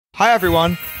Hi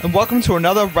everyone, and welcome to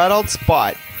another Radults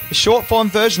Bite, a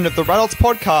short-form version of the Radults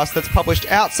podcast that's published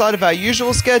outside of our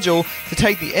usual schedule to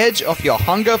take the edge off your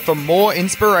hunger for more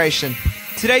inspiration.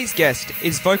 Today's guest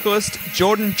is vocalist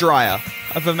Jordan Dreyer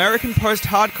of American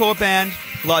post-hardcore band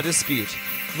La Dispute.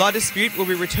 La Dispute will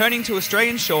be returning to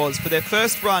Australian shores for their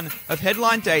first run of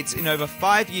headline dates in over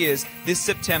 5 years this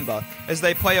September, as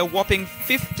they play a whopping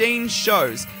 15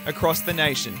 shows across the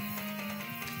nation.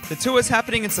 The tour is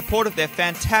happening in support of their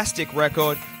fantastic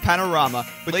record, Panorama,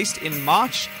 released in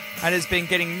March, and has been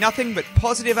getting nothing but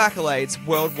positive accolades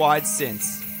worldwide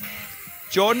since.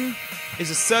 Jordan is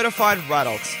a certified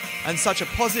Radult, and such a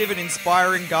positive and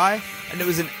inspiring guy, and it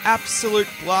was an absolute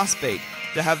blast beat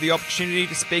to have the opportunity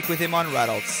to speak with him on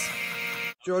Radults.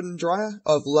 Jordan Dreyer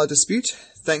of La Dispute,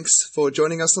 thanks for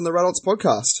joining us on the Radults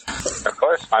podcast. Of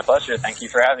course, my pleasure. Thank you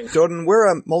for having me. Jordan, we're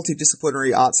a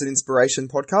multidisciplinary arts and inspiration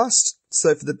podcast,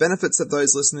 so for the benefits of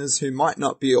those listeners who might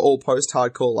not be all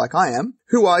post-hardcore like I am,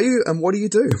 who are you and what do you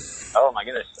do? Oh my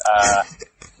goodness.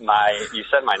 You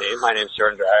said my name. My name's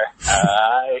Jordan Dreyer.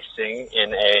 I sing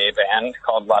in a band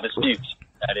called La Dispute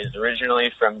that is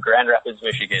originally from Grand Rapids,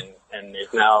 Michigan, and is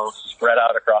now spread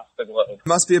out across the globe. It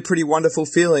must be a pretty wonderful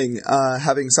feeling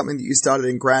having something that you started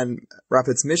in Grand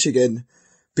Rapids, Michigan,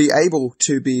 be able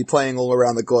to be playing all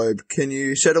around the globe. Can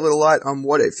you shed a little light on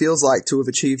what it feels like to have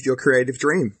achieved your creative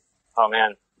dream? Oh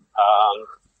man,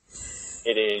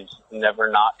 it is never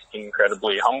not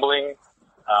incredibly humbling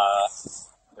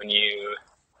when you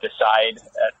decide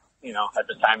at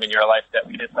the time in your life that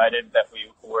we decided that we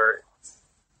were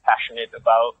passionate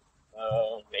about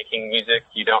making music.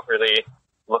 You don't really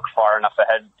look far enough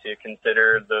ahead to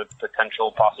consider the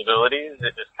potential possibilities.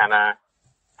 It just kind of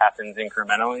happens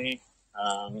incrementally.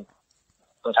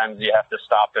 Sometimes you have to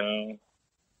stop and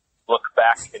look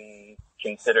back and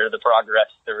consider the progress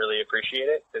to really appreciate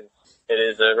it, because it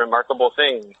is a remarkable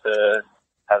thing to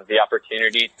have the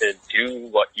opportunity to do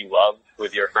what you love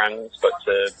with your friends, but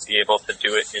to be able to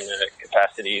do it in a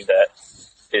capacity that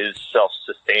is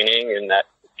self-sustaining and that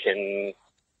can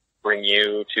bring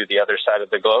you to the other side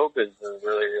of the globe is a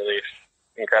really, really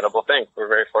incredible thing. We're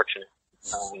very fortunate.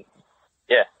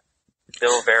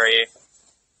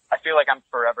 I feel like I'm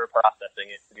forever processing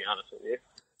it, to be honest with you.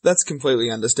 That's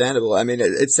completely understandable. I mean,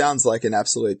 it sounds like an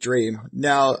absolute dream.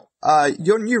 Now,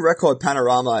 your new record,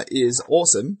 Panorama, is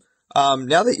awesome.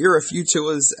 Now that you're a few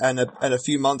tours and a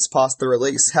few months past the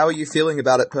release, how are you feeling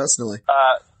about it personally?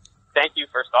 Thank you,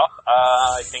 first off.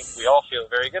 I think we all feel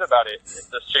very good about it.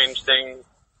 It's a strange thing.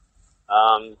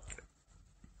 I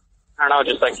don't know,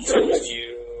 just like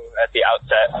you, at the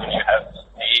outset, when you have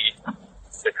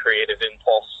the creative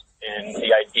impulse and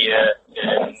the idea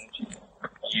and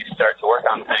you start to work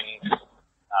on things,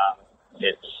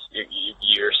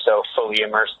 you're so fully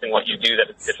immersed in what you do that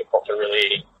it's difficult to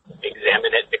really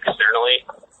examine it externally.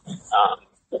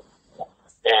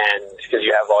 And because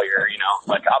you have all your,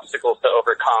 obstacles to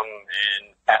overcome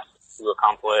and tasks to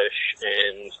accomplish,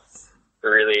 and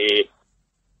really,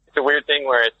 it's a weird thing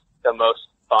where it's the most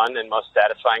fun and most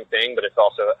satisfying thing, but it's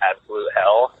also absolute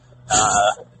hell.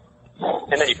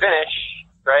 And then you finish,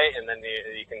 right? And then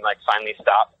you can finally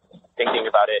stop thinking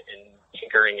about it and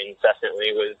tinkering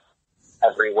incessantly with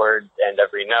every word and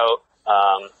every note.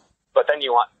 But then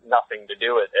you want nothing to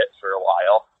do with it for a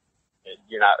while.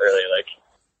 You're not really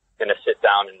going to sit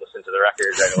down and listen to the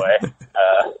record right away.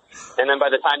 And then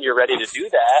by the time you're ready to do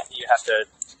that, you have to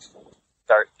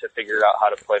start to figure out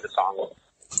how to play the song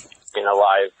in a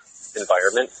live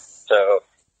environment. So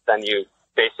then you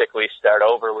basically start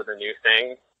over with a new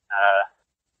thing.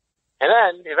 And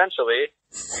then eventually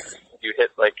you hit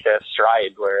a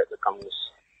stride where it becomes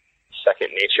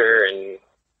second nature and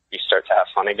you start to have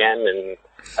fun again. And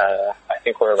I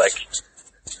think we're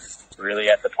really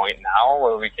at the point now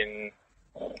where we can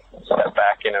step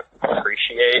back and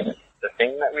appreciate the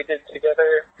thing that we did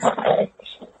together, and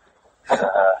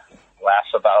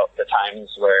laugh about the times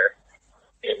where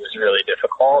it was really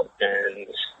difficult, and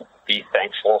be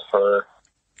thankful for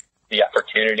the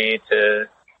opportunity to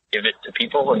give it to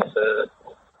people and to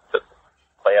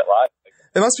play it live.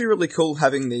 It must be really cool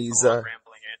having these...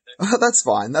 That's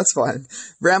fine.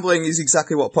 Rambling is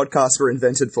exactly what podcasts were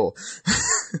invented for.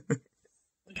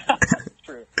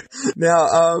 True. Now,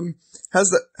 has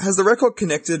the record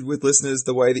connected with listeners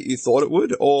the way that you thought it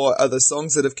would, or are the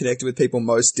songs that have connected with people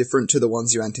most different to the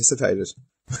ones you anticipated?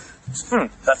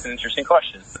 That's an interesting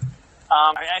question.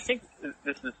 I think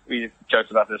we've joked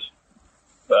about this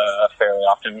fairly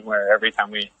often, where every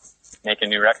time we make a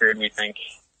new record, we think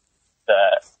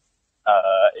that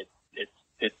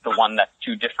it's the one that's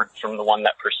too different from the one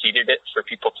that preceded it for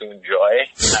people to enjoy,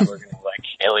 and that we're going to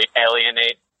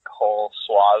alienate whole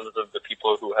swaths of the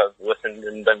people who have listened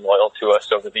and been loyal to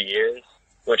us over the years,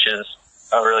 which is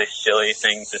a really silly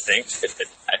thing to think. It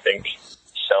I think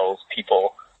sells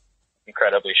people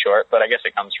incredibly short, but I guess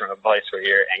it comes from a place where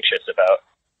you're anxious about,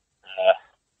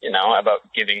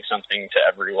 about giving something to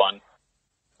everyone.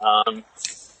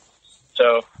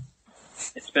 So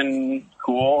it's been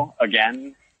cool,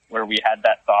 again, where we had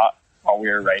that thought while we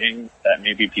were writing that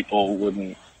maybe people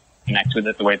wouldn't connect with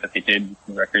it the way that they did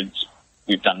with records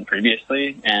we've done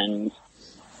previously, and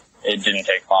it didn't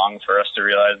take long for us to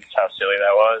realize how silly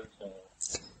that was, and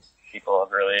people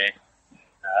have really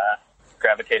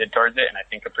gravitated towards it, and I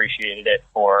think appreciated it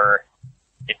for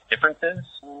its differences.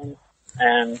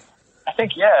 And I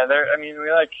think,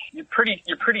 you're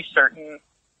pretty certain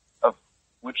of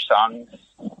which songs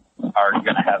are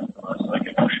going to have the most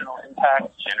emotional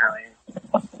impact. Generally,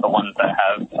 the ones that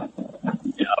have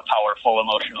a powerful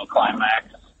emotional climax,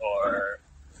 or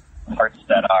parts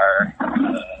that are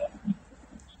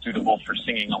suitable for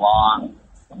singing along.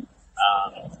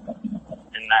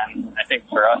 And then I think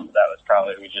for us, that was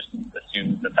probably, we just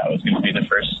assumed that was going to be the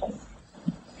first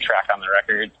track on the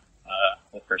record,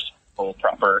 the first full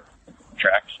proper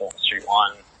track, Full Street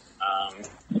One.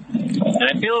 And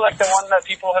I feel like the one that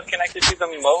people have connected to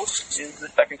the most is the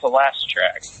second to last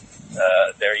track,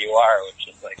 There You Are, which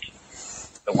is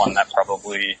the one that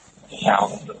probably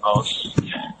sounds the most,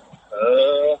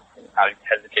 I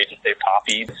hesitate to say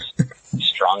poppy,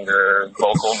 stronger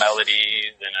vocal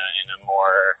melodies in a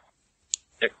more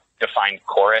defined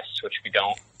chorus, which we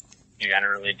don't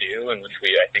generally do, and which we,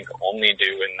 I think, only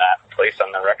do in that place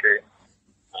on the record.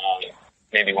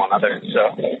 Maybe one other.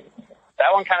 So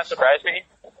that one kind of surprised me,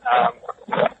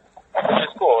 which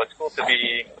is cool. It's cool to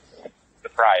be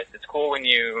surprised. It's cool when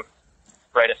you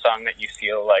write a song that you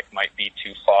feel like might be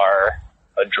too far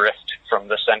adrift from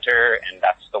the center, and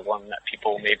that's the one that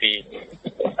people maybe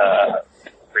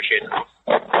appreciate the most.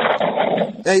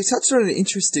 Now, you touched on an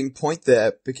interesting point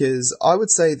there, because I would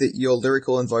say that your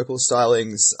lyrical and vocal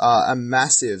stylings are a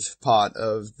massive part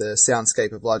of the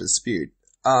soundscape of Light Dispute.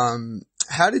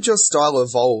 How did your style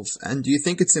evolve, and do you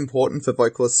think it's important for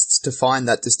vocalists to find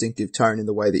that distinctive tone in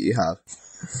the way that you have?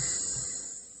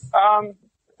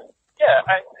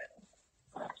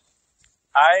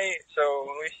 So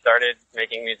when we started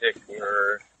making music, we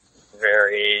were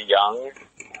very young.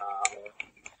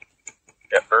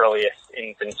 The earliest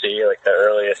infancy, like the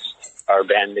earliest our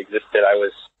band existed, I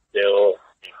was still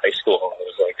in high school. I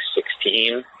was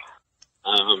 16.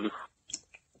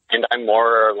 And I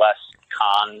more or less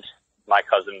conned my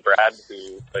cousin Brad,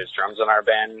 who plays drums in our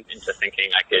band, into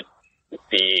thinking I could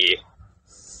be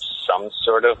some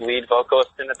sort of lead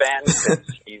vocalist in the band,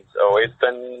 because he's always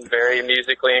been very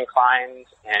musically inclined,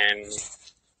 and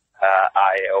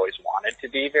I always wanted to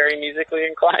be very musically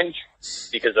inclined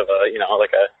because of a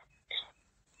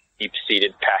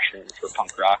deep-seated passion for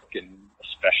punk rock, and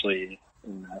especially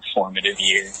in the formative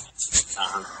years.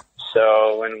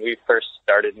 So when we first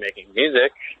started making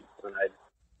music, when I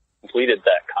completed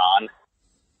that con,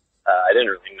 I didn't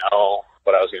really know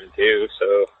what I was going to do.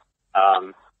 So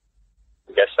I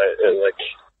guess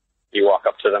you walk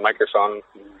up to the microphone,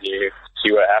 and you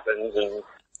see what happens, and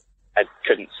I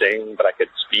couldn't sing, but I could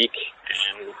speak,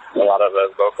 and a lot of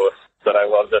the vocalists that I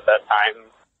loved at that time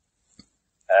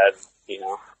had,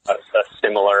 a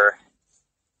similar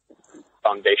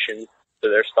foundation to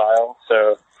their style.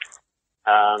 So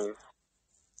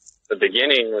the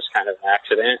beginning was kind of an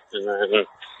accident,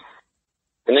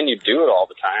 and then you do it all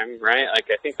the time, right? I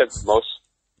think that's most,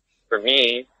 for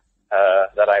me,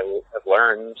 that I have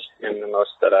learned, and the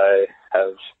most that I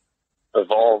have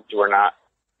evolved. We're not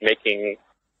making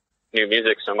new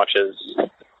music so much as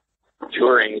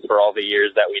touring for all the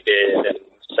years that we did, and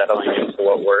settling into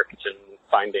what worked, and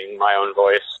finding my own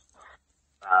voice.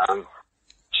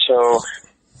 So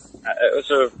it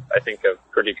was I think a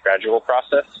pretty gradual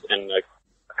process, and a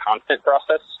constant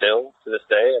process still to this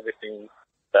day. Everything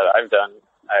that I've done,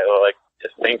 I like to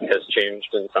think, has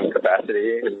changed in some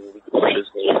capacity, and pushes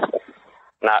me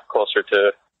not closer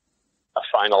to a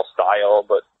final style,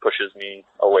 but pushes me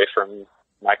away from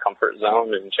my comfort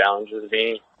zone and challenges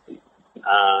me.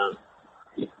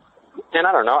 And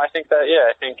I don't know, I think that,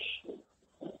 I think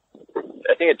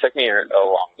it took me a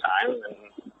long time, and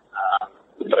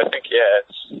but I think,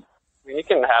 you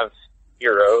can have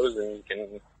heroes, and you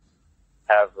can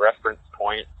have reference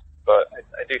points, but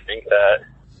I do think that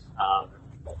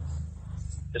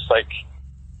just like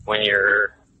when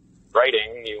you're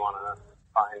writing, you want to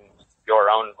find your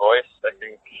own voice. I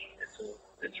think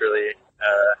it's really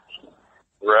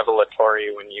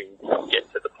revelatory when you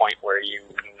get to the point where you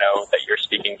know that you're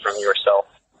speaking from yourself,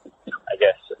 I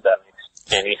guess, if that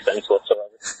makes any sense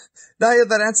whatsoever. No, yeah,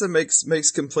 that answer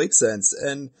makes complete sense.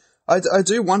 And I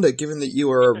do wonder, given that you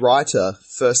were a writer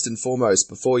first and foremost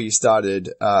before you started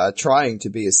trying to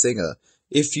be a singer,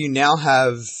 if you now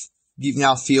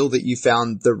feel that you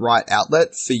found the right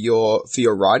outlet for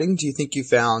your writing. Do you think you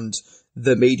found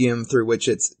the medium through which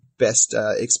it's best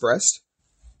expressed?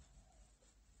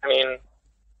 I mean,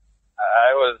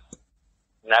 I was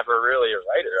never really a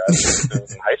writer. I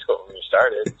was in high school when we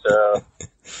started, so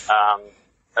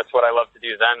that's what I loved to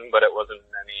do then, but it wasn't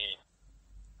in any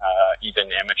even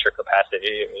amateur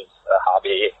capacity. It was a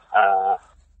hobby.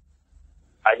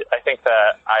 I think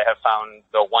that I have found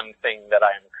the one thing that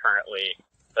I am currently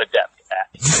adept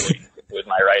at with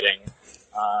my writing.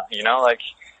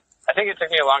 I think it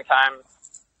took me a long time.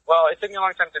 Well, it took me a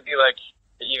long time to be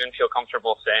to even feel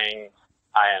comfortable saying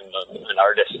I am an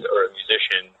artist or a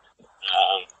musician.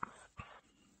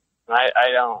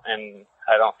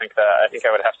 I don't think that. I think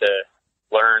I would have to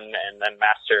learn and then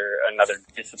master another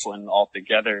discipline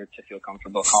altogether to feel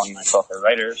comfortable calling myself a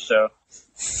writer. So,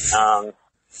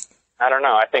 I don't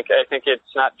know. I think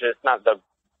it's not the.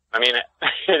 I mean,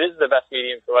 it is the best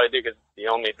medium for what I do because it's the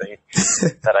only thing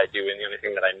that I do and the only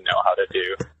thing that I know how to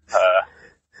do.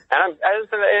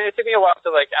 It took me a while to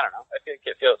I don't know. I think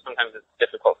sometimes it's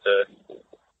difficult to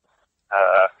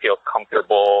feel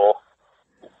comfortable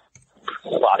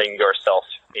slotting yourself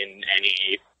in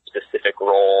any specific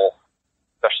role,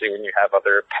 especially when you have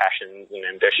other passions and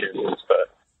ambitions. But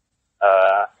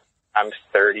I'm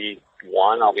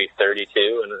 31. I'll be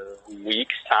 32 in a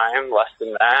week's time, less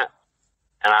than that.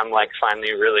 And I'm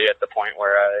finally really at the point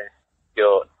where I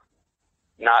feel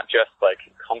not just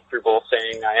comfortable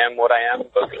saying I am what I am,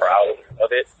 but proud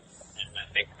of it. And I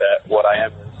think that what I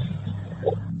am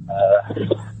is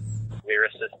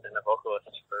lyricist and a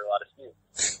vocalist for a lot of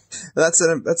students.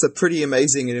 That's a pretty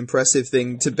amazing and impressive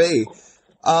thing to be.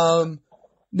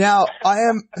 Now I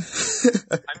am. I'm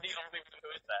the only one who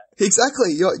is that.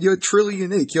 Exactly. You're truly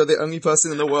unique. You're the only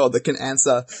person in the world that can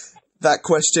answer that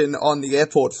question on the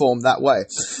airport form that way.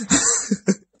 Yeah,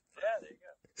 there you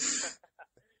go.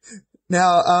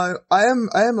 Now, I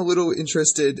am a little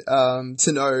interested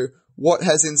to know what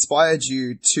has inspired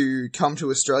you to come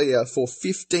to Australia for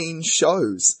 15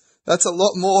 shows. That's a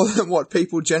lot more than what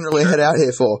people generally head out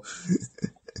here for.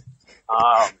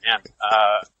 Oh man,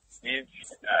 we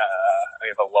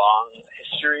have a long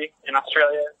history in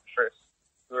Australia. First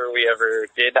tour we ever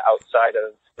did outside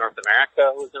of North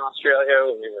America was in Australia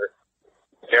when we were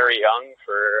very young.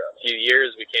 For a few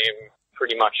years, we came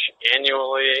pretty much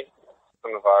annually.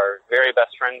 Some of our very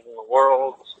best friends in the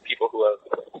world, people who have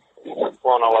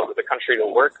flown all over the country to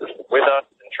work with us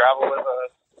and travel with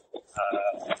us.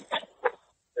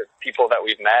 The people that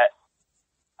we've met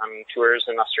on tours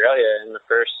in Australia. In the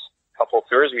first couple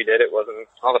tours we did, it wasn't,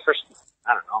 well, the first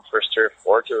 3 or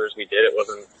 4 tours we did, it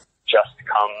wasn't just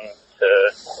come to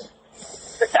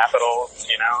the capital,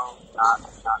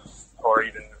 not or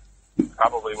even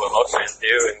probably what most fans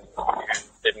do in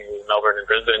Sydney, Melbourne, and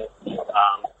Brisbane.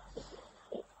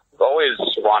 I've always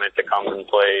wanted to come and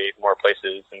play more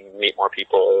places and meet more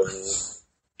people and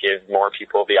give more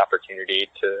people the opportunity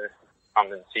to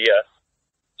come and see us.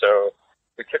 So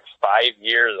we took 5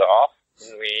 years off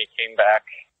and we came back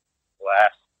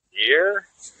last year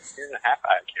and a half,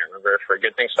 I can't remember, for a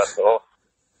Good Things Festival.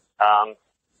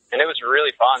 And it was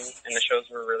really fun and the shows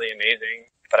were really amazing,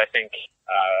 but I think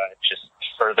it just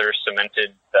further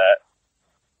cemented that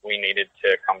we needed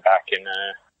to come back in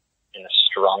a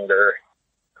stronger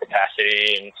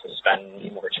capacity and to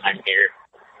spend more time here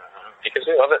because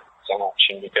we love it so much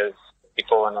and because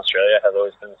people in Australia have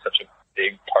always been such a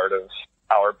big part of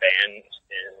our band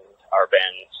and our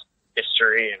band's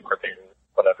history and our band's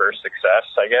whatever success,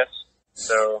 I guess.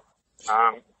 So,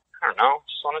 I don't know,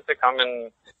 just wanted to come and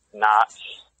not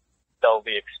sell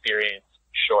the experience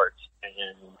short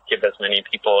and give as many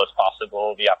people as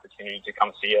possible the opportunity to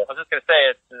come see us. I was just going to say,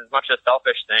 it's as much a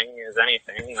selfish thing as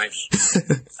anything.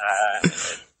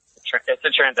 It's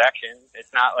a transaction.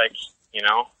 It's not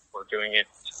we're doing it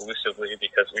exclusively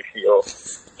because we feel,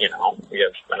 we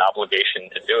have an obligation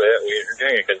to do it. We're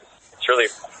doing it because it's really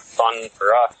fun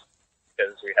for us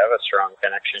because we have a strong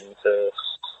connection to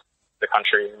the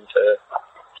country and to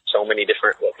so many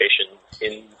different locations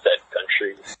in said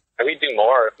country. And we'd do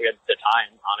more if we had the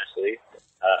time, honestly.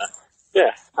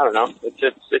 Yeah, I don't know.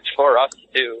 It's for us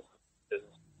too, because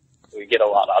we get a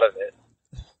lot out of it.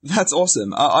 That's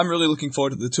awesome. I'm really looking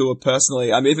forward to the tour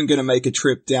personally. I'm even going to make a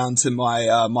trip down to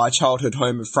my childhood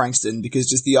home of Frankston because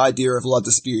just the idea of La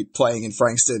Dispute playing in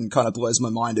Frankston kind of blows my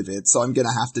mind a bit. So I'm going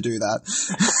to have to do that.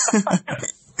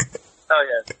 Oh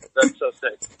yeah, that's so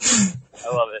sick. I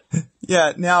love it.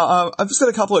 Yeah. Now, I've just got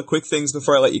a couple of quick things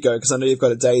before I let you go, because I know you've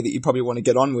got a day that you probably want to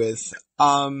get on with.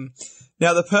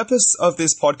 Now, the purpose of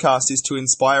this podcast is to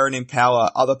inspire and empower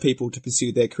other people to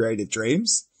pursue their creative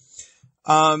dreams.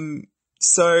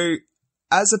 So,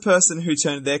 as a person who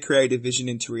turned their creative vision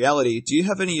into reality, do you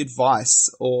have any advice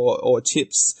or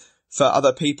tips for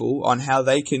other people on how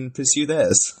they can pursue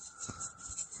theirs?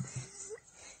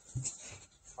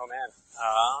 Oh man,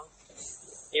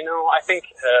 I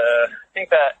think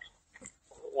that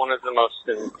one of the most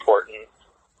important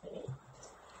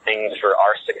things for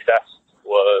our success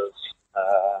was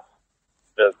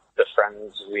the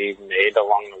friends we made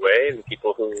along the way, the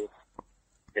people who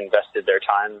invested their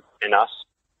time in us.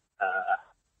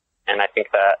 And I think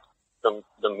that the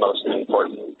most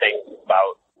important thing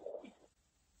about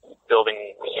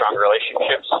building strong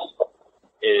relationships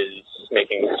is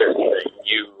making certain that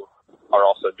you are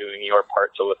also doing your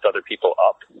part to lift other people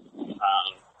up.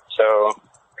 So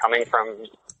coming from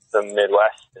the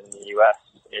Midwest in the U.S.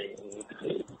 in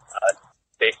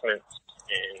basements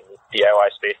in DIY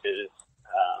spaces,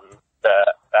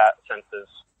 that sense of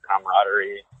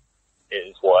camaraderie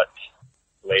is what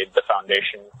laid the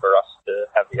foundation for us to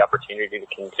have the opportunity to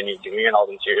continue doing it all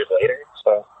these years later.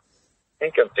 So I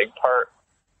think a big part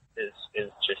is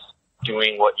just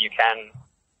doing what you can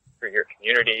for your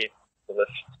community to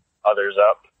lift others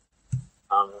up.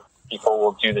 People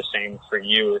will do the same for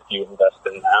you if you invest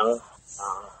in them.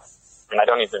 And I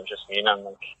don't even just mean on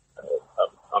like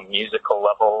a musical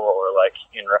level or like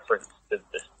in reference to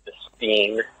this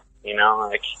theme,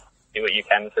 like do what you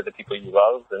can for the people you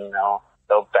love, and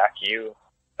they'll back you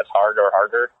as hard or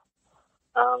harder.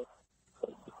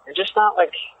 And just not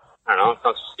like, I don't know, it's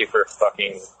not super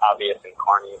fucking obvious and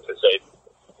corny to say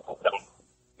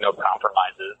no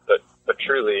compromises, but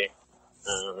truly,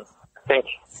 I think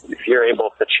if you're able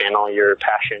to channel your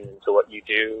passion into what you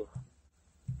do,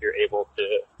 you're able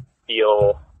to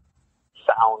feel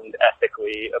sound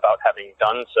ethically about having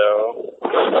done so.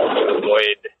 You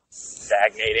avoid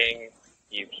stagnating.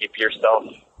 You keep yourself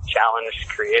challenged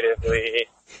creatively.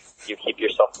 You keep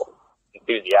yourself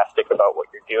enthusiastic about what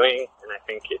you're doing. And I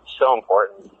think it's so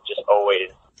important to just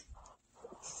always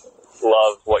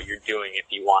love what you're doing if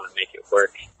you want to make it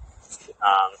work.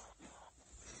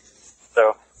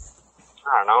 So,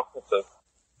 I don't know. It's a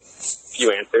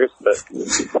few answers, but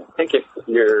I think if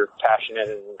you're passionate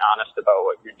and honest about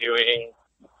what you're doing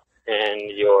and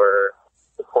you're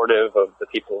supportive of the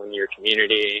people in your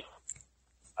community,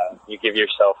 you give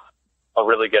yourself a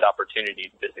really good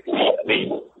opportunity to succeed at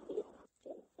least.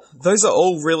 Those are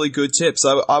all really good tips.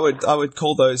 I would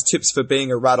call those tips for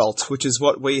being a Radult, which is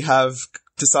what we have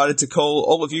decided to call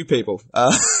all of you people.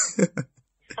 Oh, I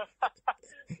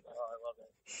love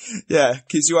it. Yeah,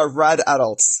 because you are rad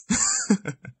adults. I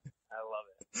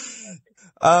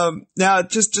love it. Now,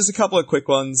 just a couple of quick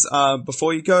ones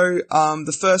before you go.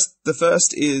 The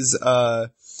first is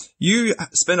you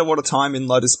spend a lot of time in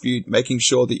Lotus Butte making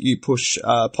sure that you push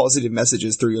positive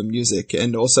messages through your music,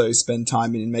 and also spend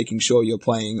time in making sure you're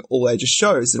playing all ages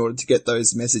shows in order to get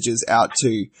those messages out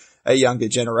to a younger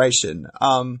generation.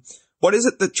 What is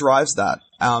it that drives that?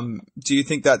 Do you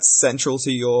think that's central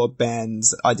to your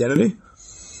band's identity?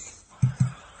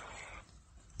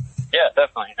 Yeah,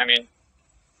 definitely. I mean,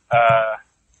 I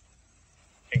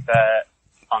think that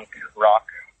punk, rock,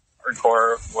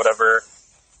 hardcore, whatever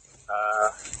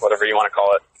you want to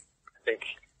call it, I think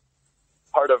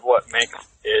part of what makes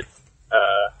it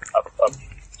a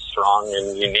strong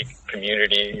and unique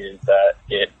community is that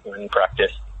it, when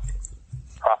practiced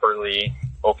properly,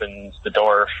 opens the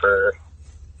door for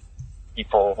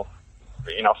people,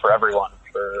 for everyone,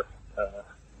 for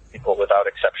people without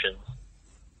exceptions.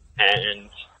 And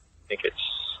I think it's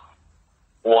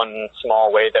one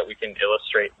small way that we can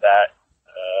illustrate that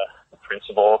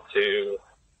principle to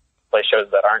play shows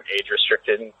that aren't age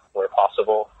restricted where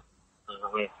possible,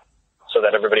 so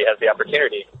that everybody has the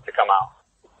opportunity to come out.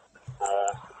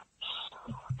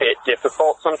 Bit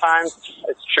difficult sometimes.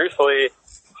 It's truthfully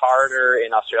harder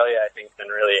in Australia, I think, than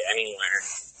really anywhere.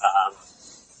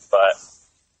 But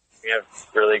we have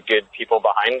really good people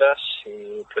behind us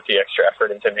who put the extra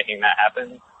effort into making that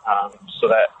happen, so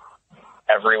that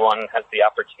everyone has the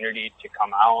opportunity to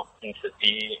come out and to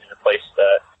be in a place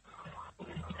that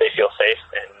they feel safe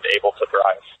and able to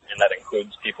thrive. And that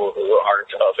includes people who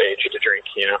aren't of age to drink,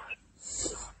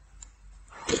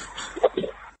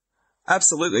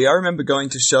 Absolutely. I remember going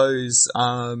to shows,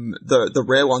 the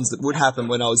rare ones that would happen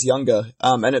when I was younger,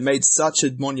 and it made such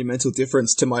a monumental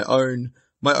difference to my own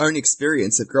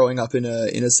experience of growing up in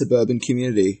a suburban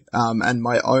community, and and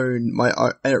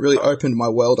it really opened my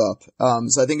world up.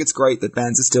 So I think it's great that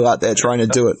bands are still out there trying to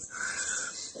do it.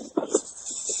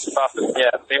 That's awesome.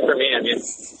 Yeah, same for me. I mean,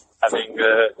 having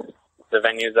the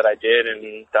venues that I did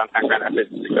in downtown Grand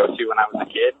Rapids to go to when I was a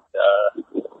kid,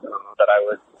 that I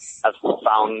would have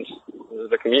found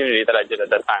the community that I did at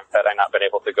that time had I not been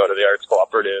able to go to the Arts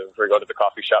Cooperative or go to the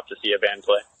coffee shop to see a band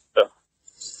play. So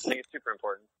I think it's super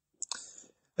important.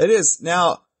 It is.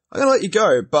 Now, I'm going to let you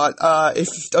go, but if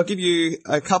I'll give you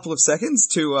a couple of seconds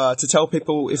to tell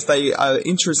people if they are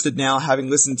interested now, having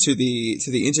listened to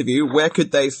the interview, where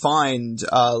could they find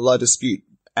La Dispute,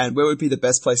 and where would be the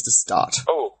best place to start?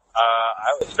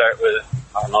 I would start with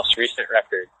our most recent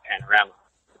record, Panorama.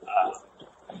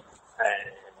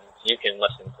 And you can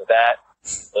listen to that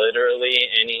literally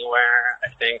anywhere I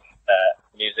think that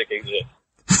music exists.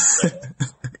 So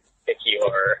pick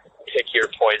your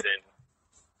poison.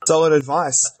 Solid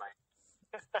advice.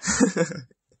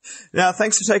 Now,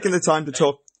 thanks for taking the time to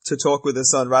talk with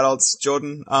us on Radults,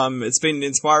 Jordan. It's been an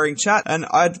inspiring chat, and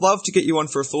I'd love to get you on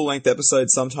for a full-length episode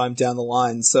sometime down the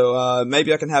line. So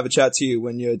maybe I can have a chat to you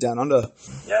when you're down under.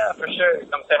 Yeah, for sure.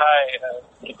 Come say hi.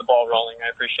 Keep the ball rolling. I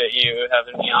appreciate you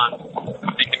having me on.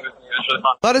 Speaking with me, it was really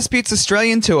fun. La Dispute's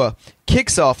Australian tour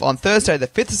kicks off on Thursday the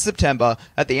 5th of September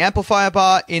at the Amplifier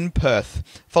Bar in Perth,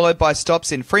 followed by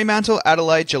stops in Fremantle,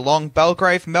 Adelaide, Geelong,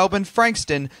 Belgrave, Melbourne,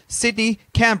 Frankston, Sydney,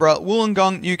 Canberra,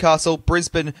 Wollongong, Newcastle,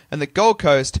 Brisbane and the Gold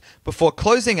Coast, before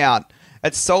closing out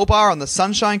at Soul Bar on the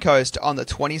Sunshine Coast on the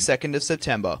 22nd of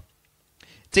September.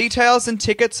 Details and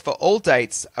tickets for all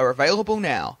dates are available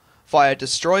now via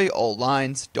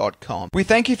destroyalllines.com. We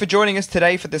thank you for joining us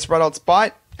today for this Radults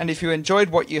Bite, and if you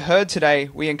enjoyed what you heard today,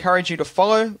 we encourage you to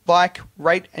follow, like,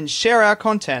 rate, and share our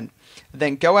content.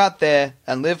 Then go out there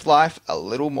and live life a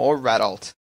little more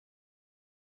Radult.